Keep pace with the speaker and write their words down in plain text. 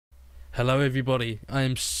Hello everybody, I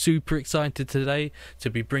am super excited today to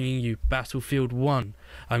be bringing you Battlefield 1.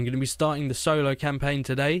 I'm going to be starting the solo campaign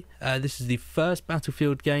today. This is the first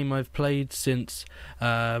Battlefield game I've played since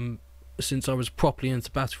I was properly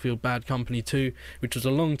into Battlefield Bad Company 2, which was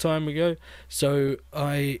a long time ago. So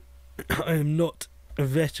I am not a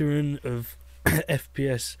veteran of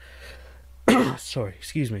FPS. Sorry,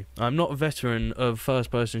 excuse me. I'm not a veteran of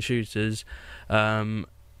first-person shooters.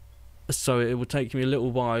 So it will take me a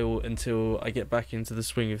little while until I get back into the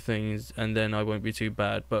swing of things, and then I won't be too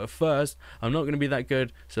bad. But at first, I'm not going to be that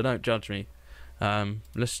good, so don't judge me.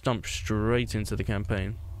 Let's jump straight into the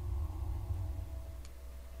campaign.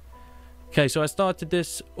 Okay, so I started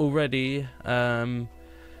this already,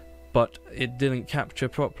 but it didn't capture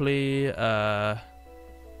properly,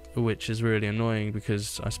 which is really annoying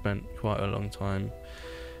because I spent quite a long time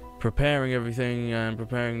preparing everything and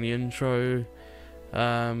preparing the intro.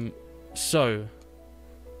 So,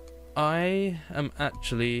 I am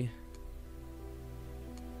actually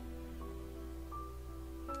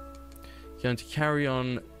going to carry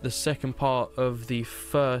on the second part of the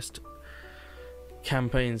first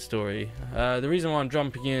campaign story. The reason why I'm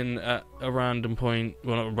jumping in at a random point,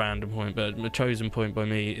 well not a random point, but a chosen point by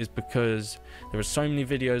me, is because there are so many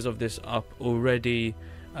videos of this up already.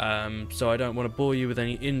 So I don't want to bore you with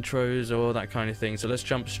any intros or all that kind of thing. So let's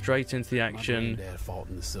jump straight into the action. My granddad fought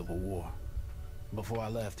in the Civil War. Before I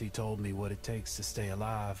left, he told me what it takes to stay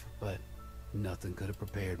alive, but nothing could have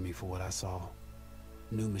prepared me for what I saw.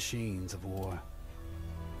 New machines of war.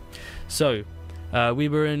 So, we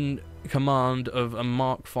were in command of a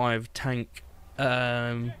Mark V tank,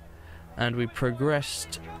 and we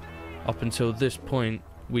progressed up until this point.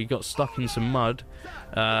 We got stuck in some mud,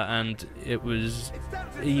 and it was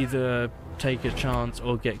either take a chance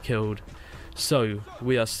or get killed. So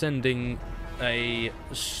we are sending a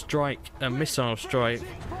missile strike,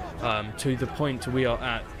 to the point we are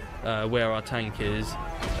at, where our tank is,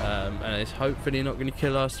 and it's hopefully not going to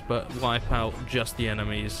kill us, but wipe out just the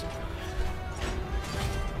enemies.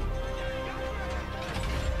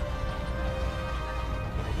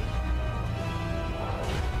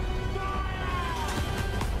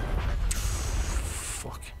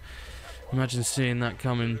 Imagine seeing that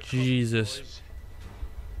coming, Jesus.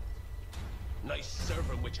 Nice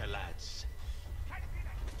servant with your lads.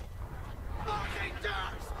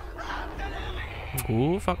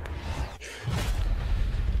 Oh fuck.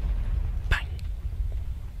 Bang.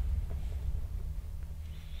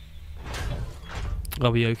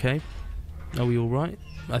 Are we okay? Are we alright?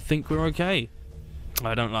 I think we're okay.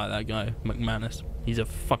 I don't like that guy, McManus. He's a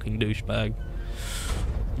fucking douchebag.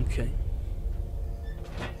 Okay.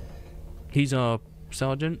 He's our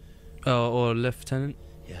sergeant, or lieutenant,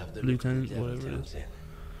 lieutenant, whatever it is.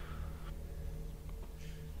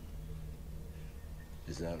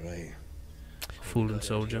 Is that right? Fallen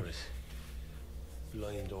soldier.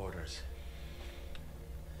 Blind orders.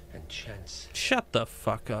 And chance. Shut the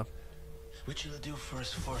fuck up. Which you'll do for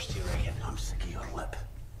us first, you reckon? I'm sick of your lip,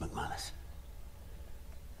 McManus.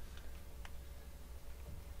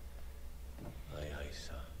 Aye,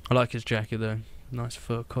 sir. I like his jacket though. Nice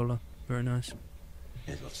fur collar. Very nice.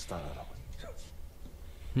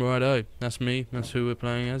 Righto, that's me. That's who we're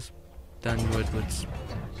playing as. Daniel Edwards.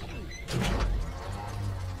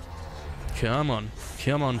 Come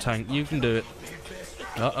on, tank. You can do it.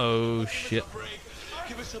 Uh-oh, shit.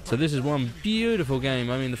 So this is one beautiful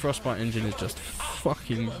game. I mean, the Frostbite engine is just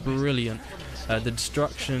fucking brilliant. The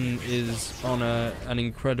destruction is on an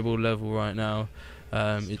incredible level right now.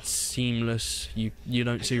 It's seamless. You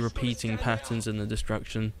don't see repeating patterns in the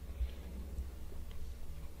destruction.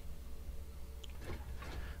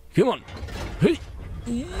 Come on. Hey.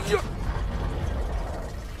 Yeah.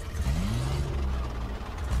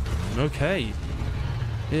 Okay.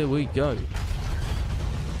 Here we go.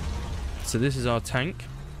 So this is our tank.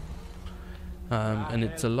 And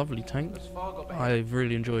it's a lovely tank. I've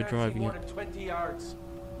really enjoyed driving it. 20 yards.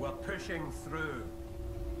 We're pushing through.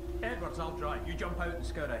 Edwards, I'll drive. You jump out and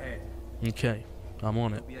scout ahead. Okay. I'm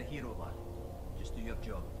on it. Be a hero, lad. Just do your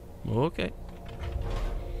job. Okay.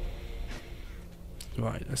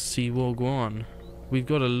 Right, let's see what we're on. We've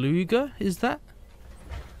got a Luger, is that?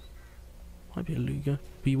 Might be a Luger.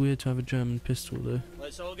 Be weird to have a German pistol though.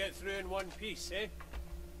 Let's all get through in one piece, eh?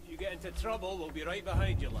 If you get into trouble, we'll be right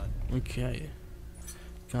behind you, lad. Okay.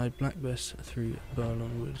 Guide black vest through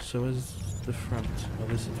Burlon Wood. So where's the front? Oh,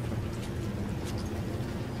 this is the front.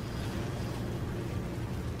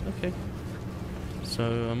 Okay. So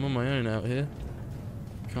I'm on my own out here.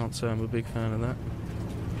 Can't say I'm a big fan of that.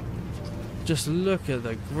 Just look at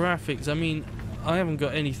the graphics. I mean, I haven't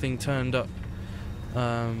got anything turned up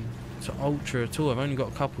to ultra at all. I've only got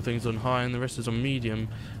a couple things on high and the rest is on medium,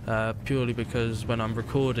 purely because when I'm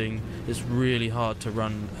recording it's really hard to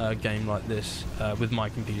run a game like this with my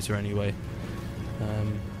computer anyway.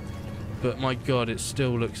 But my god, it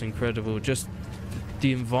still looks incredible. Just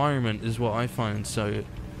the environment is what I find so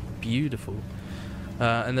beautiful.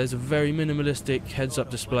 And there's a very minimalistic heads-up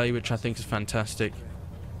display which I think is fantastic.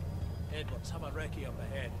 Edwards, have a recce up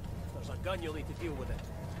ahead. There's a gun you'll need to deal with it.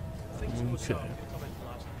 Things go south, you'll come in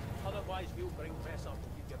last. Otherwise, we'll bring mess up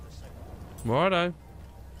if you give the signal. Righto.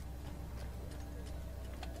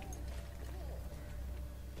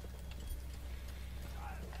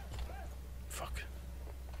 Fuck.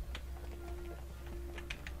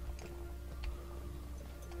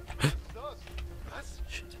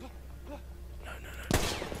 Shit. No.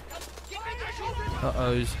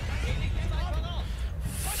 Uh-ohs.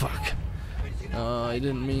 Fuck. Oh, I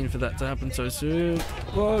didn't mean for that to happen so soon.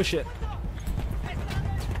 Whoa, shit.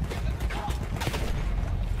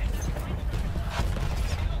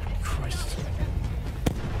 Christ.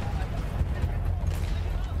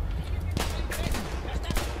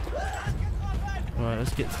 Right,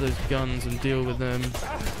 let's get to those guns and deal with them.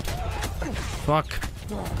 Fuck.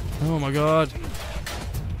 Oh my god.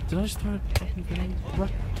 Did I just throw a fucking grenade? What?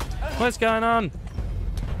 What's going on?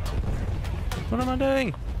 What am I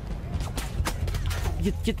doing?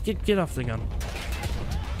 Get off the gun.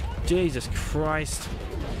 Jesus Christ.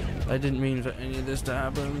 I didn't mean for any of this to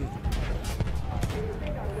happen.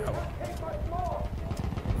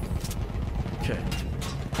 Okay.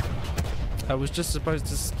 I was just supposed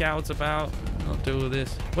to scout about, not do all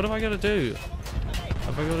this. What have I got to do?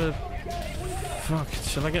 Have I got to... Fuck,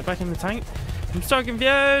 shall I get back in the tank? I'm so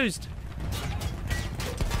confused!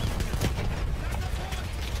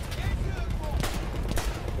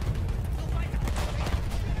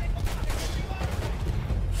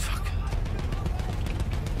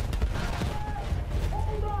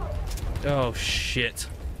 Oh shit.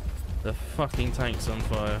 The fucking tank's on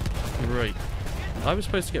fire. Great. I was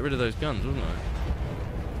supposed to get rid of those guns, wasn't I?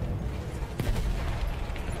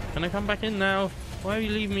 Can I come back in now? Why are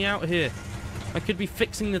you leaving me out here? I could be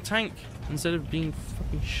fixing the tank instead of being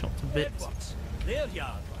fucking shot to bits. There you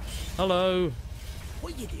are. Hello.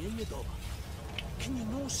 What are you doing, you dog? Can you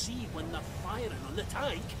no see when they're firing on the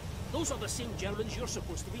tank? Those are the same Germans you're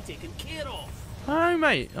supposed to be taking care of. Oh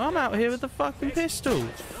mate, I'm out here with the fucking pistol.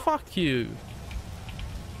 Fuck you.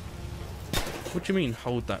 What do you mean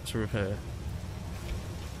hold that to repair?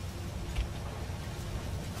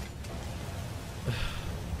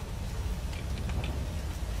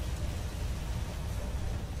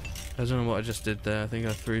 I don't know what I just did there. I think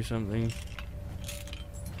I threw something.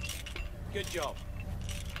 Good job.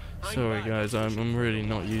 Sorry guys, I'm really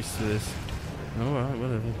not used to this. Alright,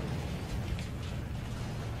 whatever.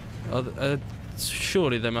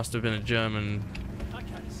 Surely there must have been a German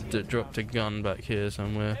that dropped a gun back here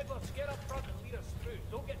somewhere.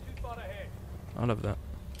 I love that.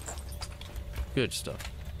 Good stuff.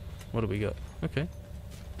 What do we got? Okay.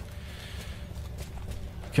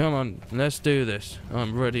 Come on, let's do this.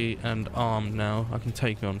 I'm ready and armed now. I can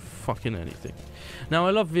take on fucking anything. Now,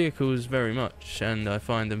 I love vehicles very much, and I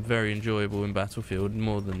find them very enjoyable in Battlefield,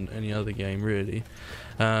 more than any other game, really.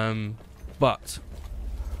 But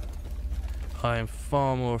I am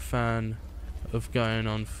far more a fan of going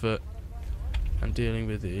on foot and dealing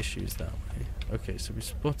with the issues that way. Okay, so we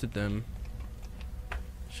spotted them.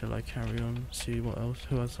 Shall I carry on? See what else?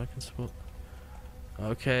 Who else I can spot?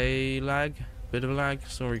 Okay, lag. Bit of lag.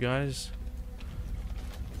 Sorry, guys.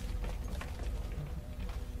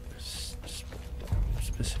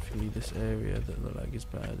 Specifically this area that the lag is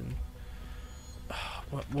bad in.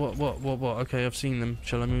 What? Okay, I've seen them.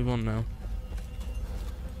 Shall I move on now?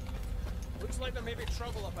 Looks like there may be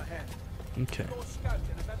trouble up ahead. Okay. Go scout,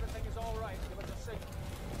 and if everything is all right, give us a signal.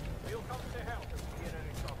 We'll come to help if we hear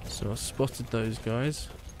any trouble. So I spotted those guys.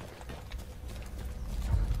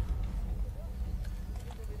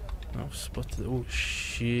 I've spotted. Oh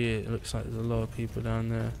shit! It looks like there's a lot of people down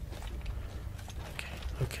there.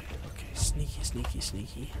 Okay.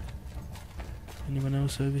 Sneaky. Anyone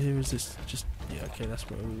else over here? Is this just? Yeah. Okay, that's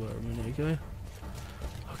where we were a minute ago.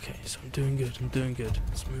 Okay, so I'm doing good.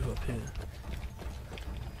 Let's move up here.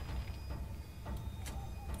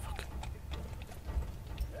 Fuck.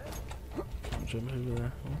 Can't jump over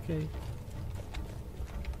there. Okay.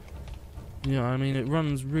 Yeah, I mean, it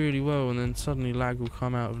runs really well, and then suddenly lag will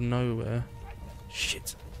come out of nowhere.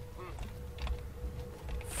 Shit.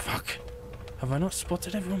 Fuck. Have I not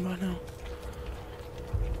spotted everyone by now?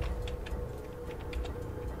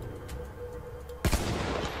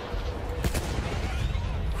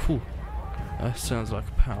 Whew. That sounds like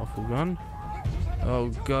a powerful gun. Oh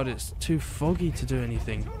god, it's too foggy to do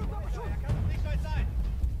anything.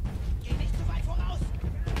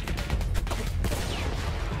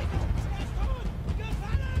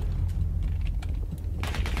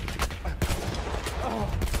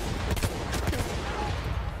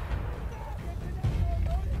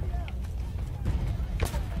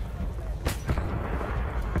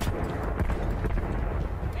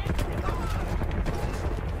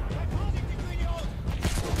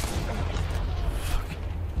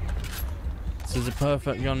 This is a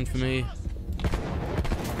perfect gun for me.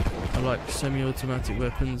 I like semi-automatic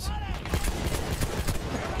weapons.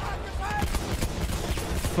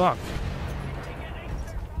 Fuck.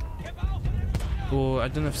 Or I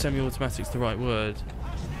don't know if semi-automatic's the right word.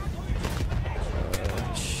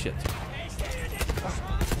 Shit.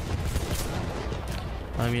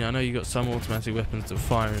 I mean, I know you got some automatic weapons that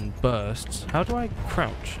fire in bursts. How do I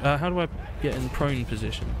crouch? How do I get in prone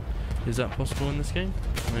position? Is that possible in this game?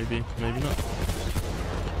 Maybe, maybe not.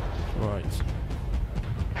 Right.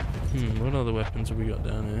 What other weapons have we got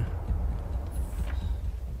down here?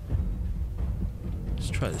 Let's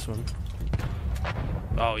try this one.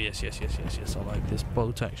 Oh, yes. I like this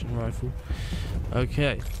bolt action rifle.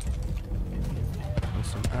 Okay. There's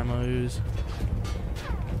some ammos.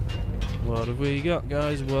 What have we got,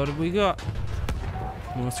 guys? What have we got?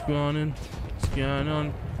 What's going on? What's going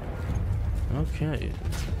on? Okay.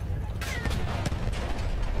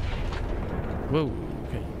 Whoa,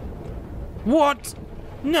 okay. What?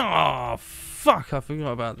 No, fuck, I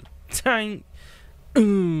forgot about the tank.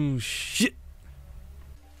 Ooh, shit.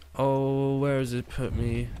 Oh, where has it put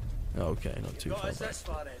me? Okay, not too far back.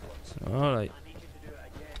 Alright.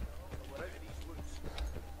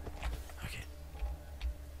 Okay.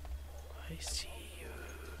 I see you.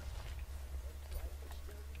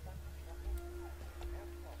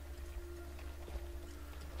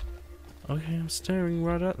 Okay, I'm staring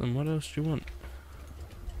right at them. What else do you want?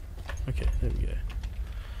 Okay, there we go.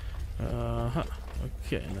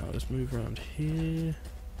 Okay, now let's move around here.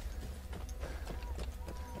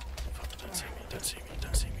 Fuck, don't see me.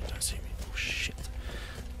 Oh shit.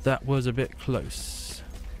 That was a bit close.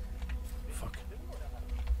 Fuck.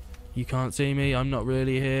 You can't see me, I'm not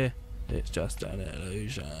really here. It's just an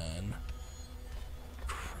illusion.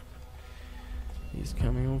 He's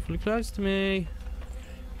coming awfully close to me.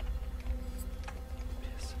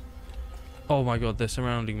 Oh my god, they're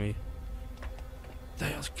surrounding me.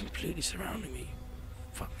 They are completely surrounding me.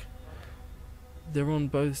 Fuck. They're on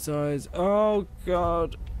both sides. Oh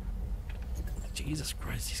god. Jesus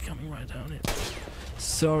Christ, he's coming right down it.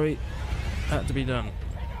 Sorry. Had to be done.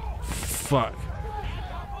 Fuck.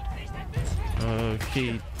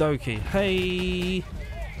 Okie dokie. Hey!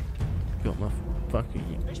 Got my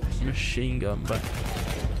fucking machine gun back.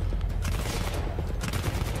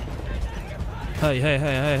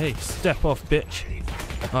 Hey, step off, bitch.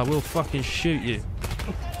 I will fucking shoot you.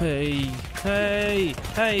 Hey,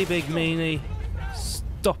 big meanie.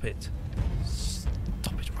 Stop it.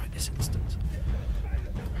 Stop it right this instant.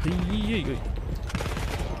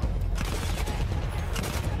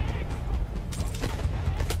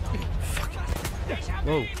 Fuck.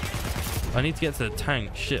 Whoa. I need to get to the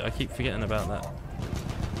tank. Shit, I keep forgetting about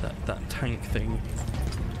that tank thing.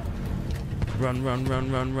 Run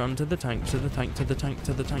to the tank,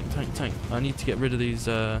 tank. I need to get rid of these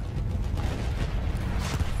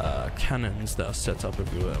cannons that are set up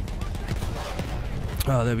everywhere.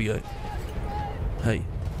 Oh, there we go. Hey.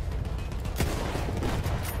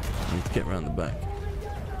 I need to get around the back.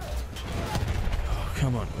 Oh,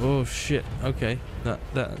 come on. Oh shit. Okay.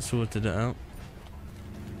 That sorted it out.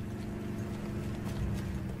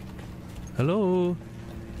 Hello?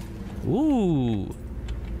 Ooh.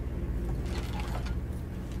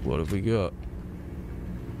 What have we got?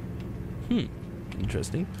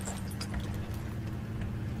 Interesting.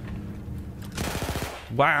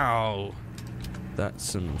 Wow! That's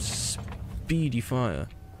some speedy fire.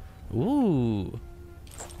 Ooh!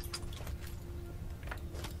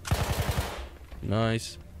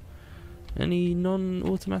 Nice. Any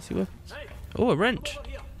non-automatic weapons? Oh, a wrench!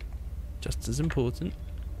 Just as important.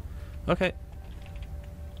 Okay.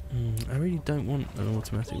 I really don't want an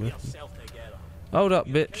automatic weapon. Hold up,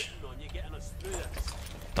 bitch.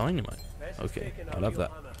 Dynamite. Okay, I'll have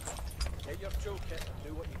that.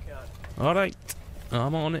 Alright,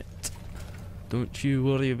 I'm on it. Don't you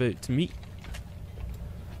worry about me.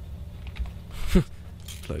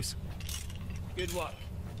 Close. Good work.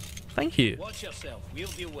 Thank you. Watch yourself. We'll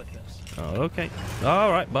deal with this. Oh, okay.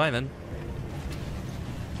 Alright, bye then.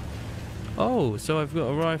 Oh, so I've got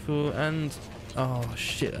a rifle and... Oh,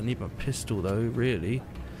 shit, I need my pistol though, really.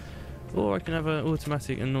 Or I can have an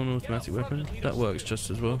automatic and non-automatic weapon. That works just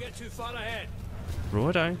as well. Get too far ahead.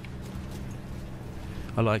 Righto.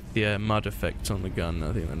 I like the mud effect on the gun.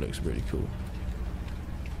 I think that looks really cool.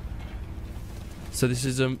 So this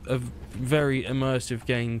is a very immersive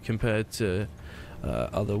game compared to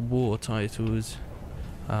other war titles.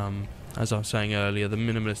 As I was saying earlier, the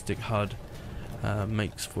minimalistic HUD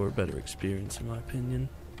makes for a better experience in my opinion.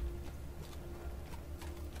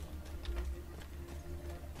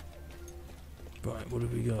 Right, what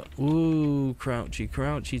have we got? Ooh, crouchy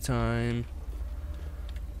time.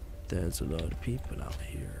 There's a lot of people out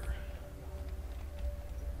here.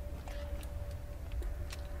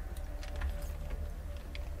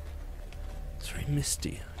 It's very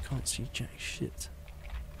misty. I can't see jack shit.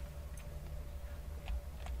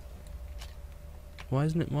 Why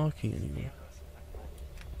isn't it marking anymore?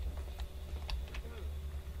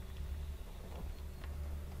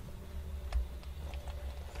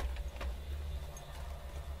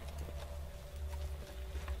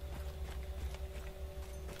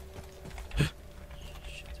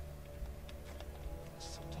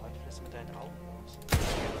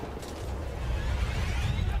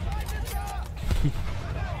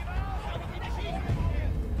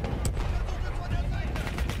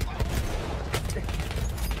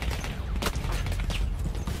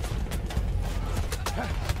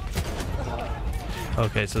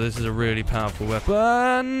 Okay, so this is a really powerful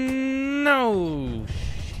weapon. No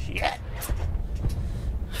shit.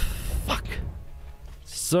 Fuck.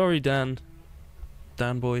 Sorry, Dan.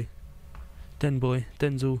 Dan boy. Den boy.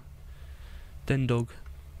 Denzel. Den dog.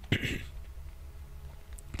 The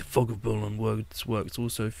fog of Bull on words works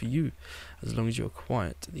also for you, as long as you're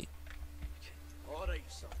quiet. All right,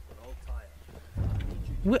 son. We're all tired. I need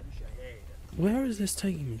you to Where, push ahead. where is this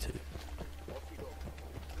taking me to? Off you go.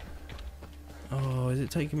 Oh, is it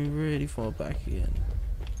taking me really far back again?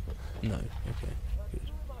 No. Okay. Good.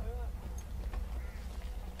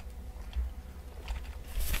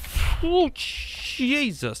 Oh,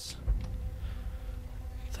 Jesus!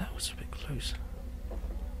 That was a bit close.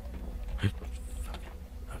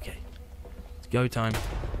 Okay. It's go time.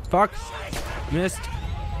 Fuck! Missed!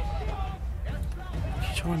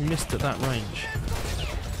 You try and missed at that range.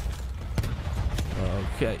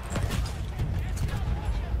 Okay.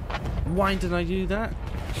 Why did I do that?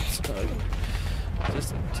 So,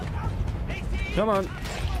 just come on.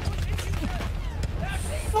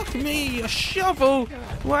 Fuck me, a shovel!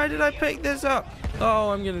 Why did I pick this up?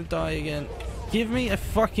 Oh, I'm gonna die again. Give me a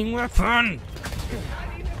fucking weapon!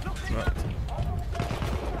 Right.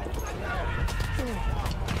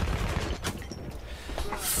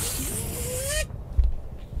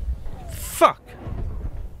 Fuck!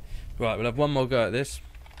 Right, we'll have one more go at this.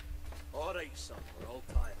 All right, son. We're all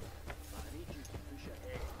tired. I need you to push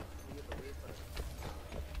ahead. Clear the way for us.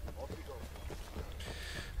 Off you go.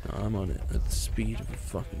 I'm on it at the speed of a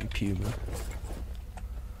fucking puma.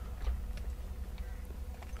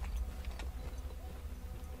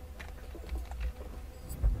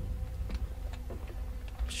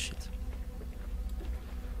 Shit.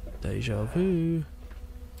 Deja vu.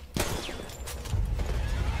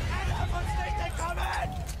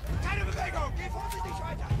 Keine Bewegung! Geh vorsichtig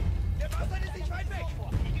weiter! Der Bastard ist nicht weit weg!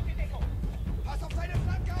 Pass auf seine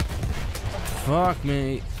Flanke! Fuck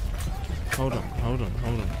me. Hold on.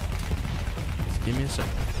 Just give me a sec.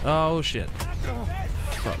 Oh shit.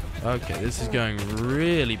 Fuck. Okay, this is going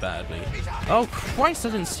really badly. Oh Christ,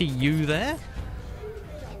 I didn't see you there.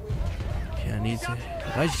 Okay, I need to.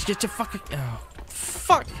 I just get to fucking. Oh,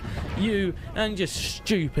 fuck you and your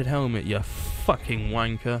stupid helmet, you fucking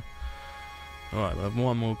wanker. Alright, we'll have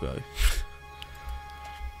one more go.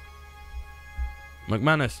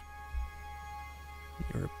 McManus.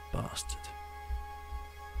 You're a bastard.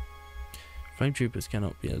 Flame troopers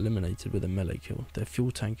cannot be eliminated with a melee kill. Their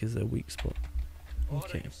fuel tank is their weak spot.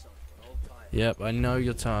 Okay. Yep, I know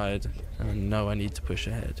you're tired, and I know I need to push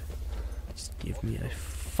ahead. Just give me a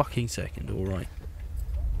fucking second, alright?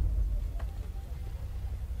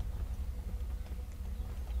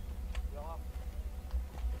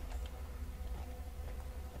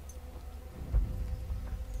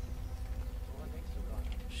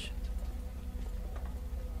 Shit.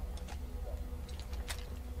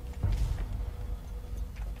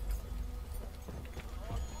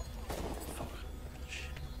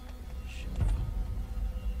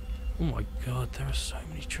 Oh my god, there are so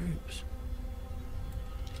many troops.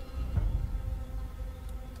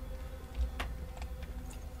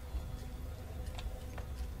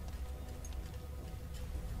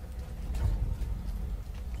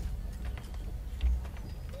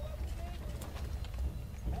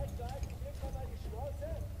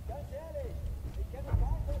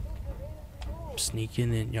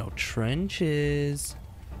 sneaking in your trenches.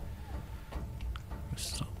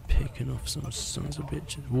 Stop picking off some sons of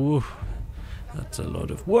bitches. Whoa, that's a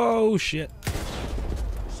lot of. Whoa, shit.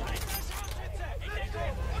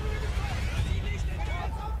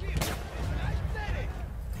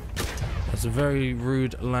 That's a very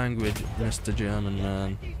rude language, Mr. German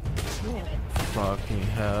man. Fucking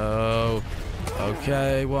hell.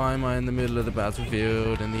 Okay, why am I in the middle of the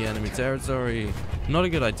battlefield in the enemy territory? Not a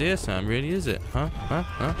good idea, Sam, really, is it? Huh?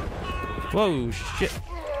 Whoa, shit.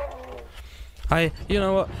 You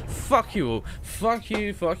know what? Fuck you all. Fuck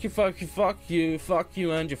you, fuck you, fuck you, fuck you, fuck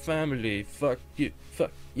you and your family. Fuck you,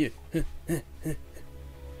 fuck you.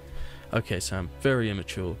 Okay, Sam, very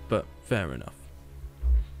immature, but fair enough.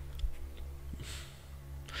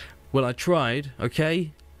 Well, I tried,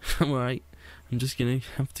 okay? Alright. I'm just going to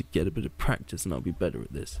have to get a bit of practice and I'll be better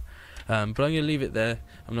at this. But I'm going to leave it there.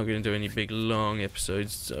 I'm not going to do any big long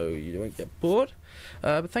episodes so you don't get bored.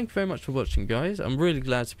 But thank you very much for watching, guys. I'm really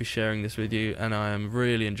glad to be sharing this with you and I am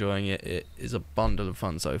really enjoying it. It is a bundle of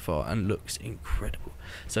fun so far and looks incredible.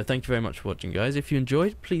 So thank you very much for watching, guys. If you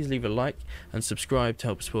enjoyed, please leave a like and subscribe to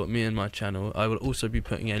help support me and my channel. I will also be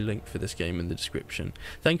putting a link for this game in the description.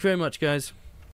 Thank you very much, guys.